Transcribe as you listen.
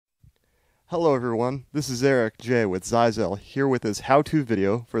Hello everyone, this is Eric J with ZyXEL here with this how-to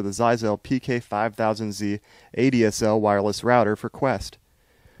video for the ZyXEL PK5000Z ADSL wireless router for Qwest.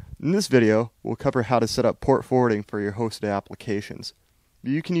 In this video, we'll cover how to set up port forwarding for your hosted applications.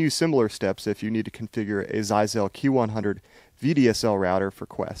 You can use similar steps if you need to configure a ZyXEL Q100 VDSL router for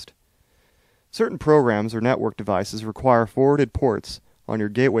Qwest. Certain programs or network devices require forwarded ports on your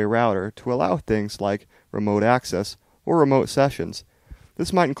gateway router to allow things like remote access or remote sessions.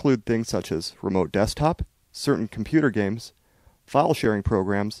 This might include things such as remote desktop, certain computer games, file sharing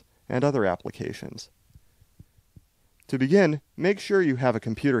programs, and other applications. To begin, make sure you have a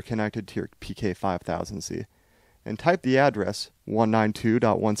computer connected to your PK5000Z and type the address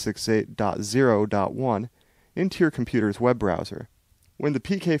 192.168.0.1 into your computer's web browser. When the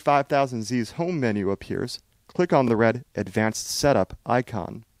PK5000Z's home menu appears, click on the red Advanced Setup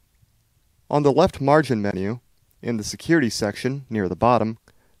icon. On the left margin menu, in the Security section near the bottom,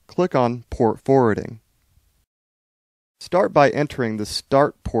 click on Port Forwarding. Start by entering the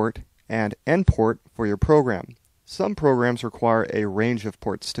start port and end port for your program. Some programs require a range of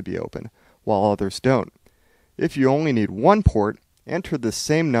ports to be open, while others don't. If you only need one port, enter the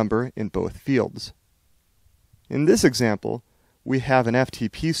same number in both fields. In this example, we have an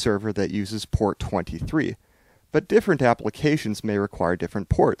FTP server that uses port 23, but different applications may require different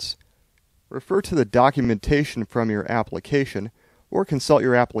ports. Refer to the documentation from your application or consult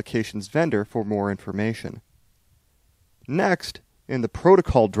your application's vendor for more information. Next, in the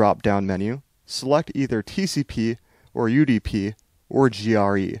Protocol drop-down menu, select either TCP or UDP or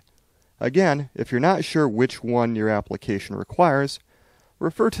GRE. Again, if you're not sure which one your application requires,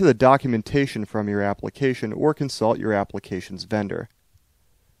 refer to the documentation from your application or consult your application's vendor.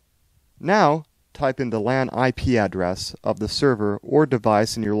 Now, type in the LAN IP address of the server or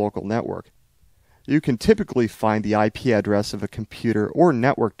device in your local network. You can typically find the IP address of a computer or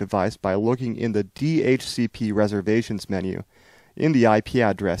network device by looking in the DHCP reservations menu in the IP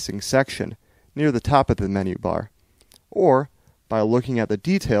addressing section near the top of the menu bar, or by looking at the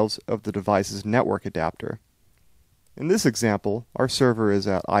details of the device's network adapter. In this example, our server is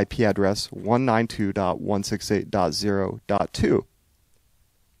at IP address 192.168.0.2.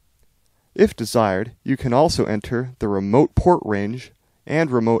 If desired, you can also enter the remote port range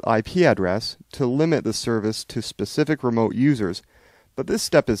and remote IP address to limit the service to specific remote users, but this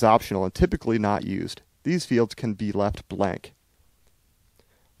step is optional and typically not used. These fields can be left blank.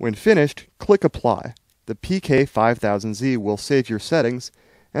 When finished, click Apply. The PK5000Z will save your settings,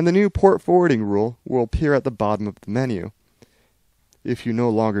 and the new port forwarding rule will appear at the bottom of the menu. If you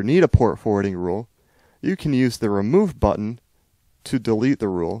no longer need a port forwarding rule, you can use the Remove button to delete the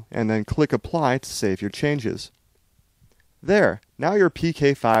rule, and then click Apply to save your changes. There, now your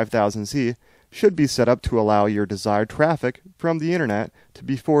PK5000Z should be set up to allow your desired traffic from the internet to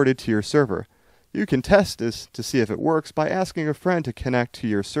be forwarded to your server. You can test this to see if it works by asking a friend to connect to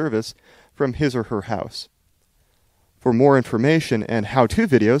your service from his or her house. For more information and how-to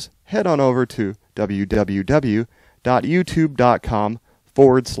videos, head on over to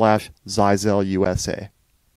www.youtube.com/ZyXEL USA.